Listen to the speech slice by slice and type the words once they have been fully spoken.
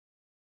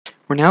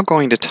We're now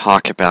going to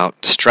talk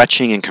about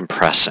stretching and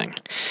compressing.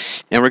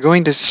 And we're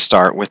going to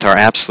start with our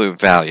absolute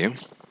value.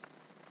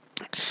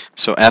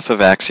 So f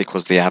of x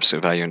equals the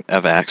absolute value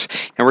of x.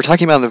 And we're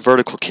talking about the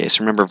vertical case.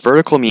 Remember,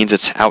 vertical means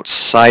it's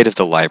outside of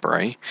the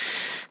library.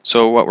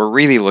 So what we're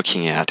really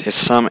looking at is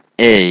sum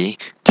a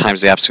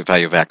times the absolute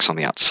value of x on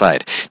the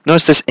outside.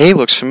 Notice this a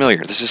looks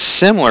familiar. This is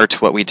similar to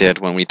what we did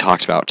when we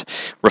talked about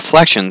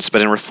reflections,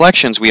 but in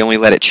reflections we only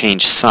let it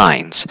change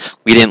signs.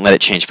 We didn't let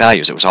it change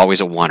values. It was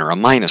always a 1 or a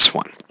minus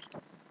 1.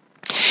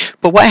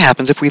 But what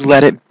happens if we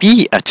let it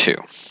be a 2?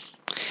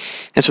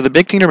 And so the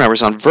big thing to remember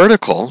is on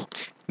vertical,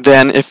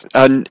 then if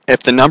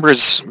the number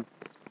is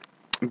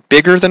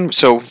bigger than,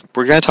 so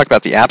we're going to talk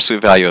about the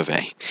absolute value of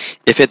a.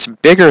 If it's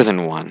bigger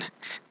than 1,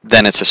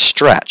 then it's a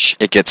stretch.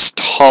 It gets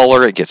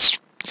taller, it gets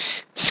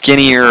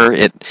skinnier,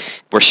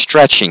 we're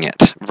stretching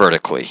it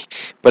vertically.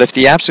 But if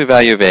the absolute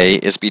value of a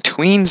is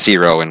between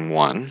 0 and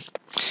 1,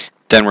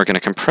 then we're going to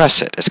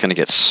compress it. It's going to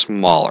get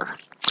smaller.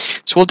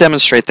 So we'll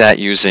demonstrate that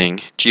using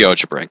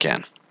GeoGebra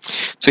again.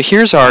 So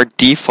here's our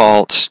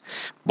default,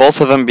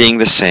 both of them being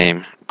the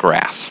same,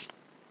 graph.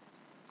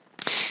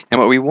 And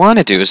what we want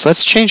to do is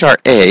let's change our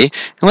a, and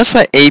let's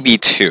let a be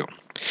 2.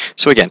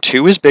 So again,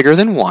 2 is bigger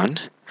than 1,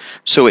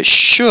 so it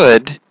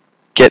should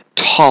get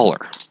taller.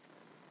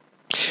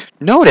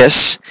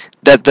 Notice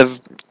that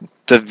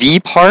the v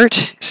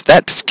part,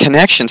 that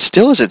connection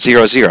still is at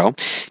 0, 0,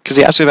 because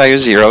the absolute value of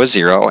 0 is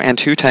 0, and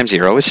 2 times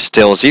 0 is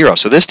still 0,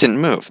 so this didn't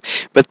move.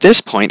 But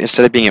this point,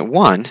 instead of being at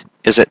 1,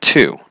 is at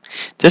 2.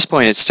 This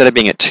point, instead of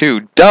being at 2,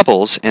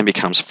 doubles and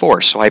becomes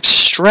 4, so I've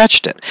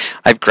stretched it.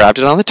 I've grabbed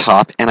it on the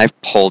top, and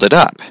I've pulled it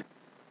up.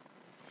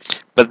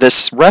 But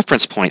this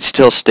reference point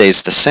still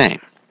stays the same.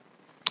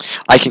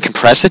 I can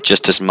compress it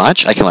just as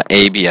much. I can let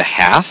a be a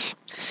half.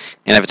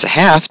 And if it's a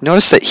half,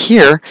 notice that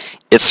here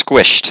it's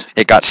squished.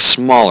 It got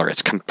smaller.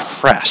 It's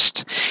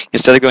compressed.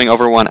 Instead of going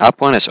over 1,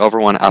 up 1, it's over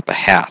 1, up a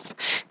half.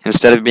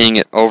 Instead of being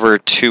at over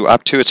 2,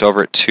 up 2, it's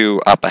over at 2,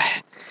 up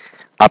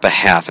a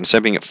half. Instead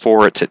of being at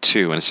 4, it's at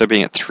 2. And instead of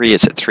being at 3,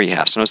 it's at 3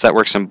 halves. Notice that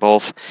works in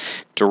both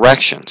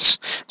directions.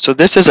 So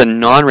this is a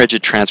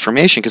non-rigid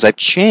transformation because I've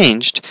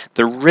changed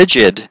the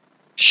rigid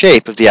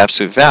shape of the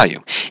absolute value.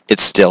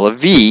 It's still a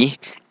v.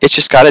 It's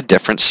just got a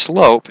different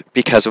slope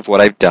because of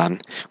what I've done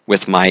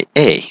with my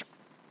a.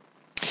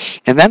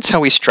 And that's how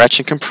we stretch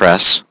and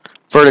compress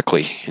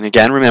vertically. And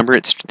again, remember,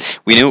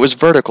 we knew it was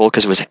vertical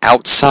because it was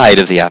outside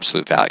of the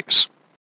absolute values.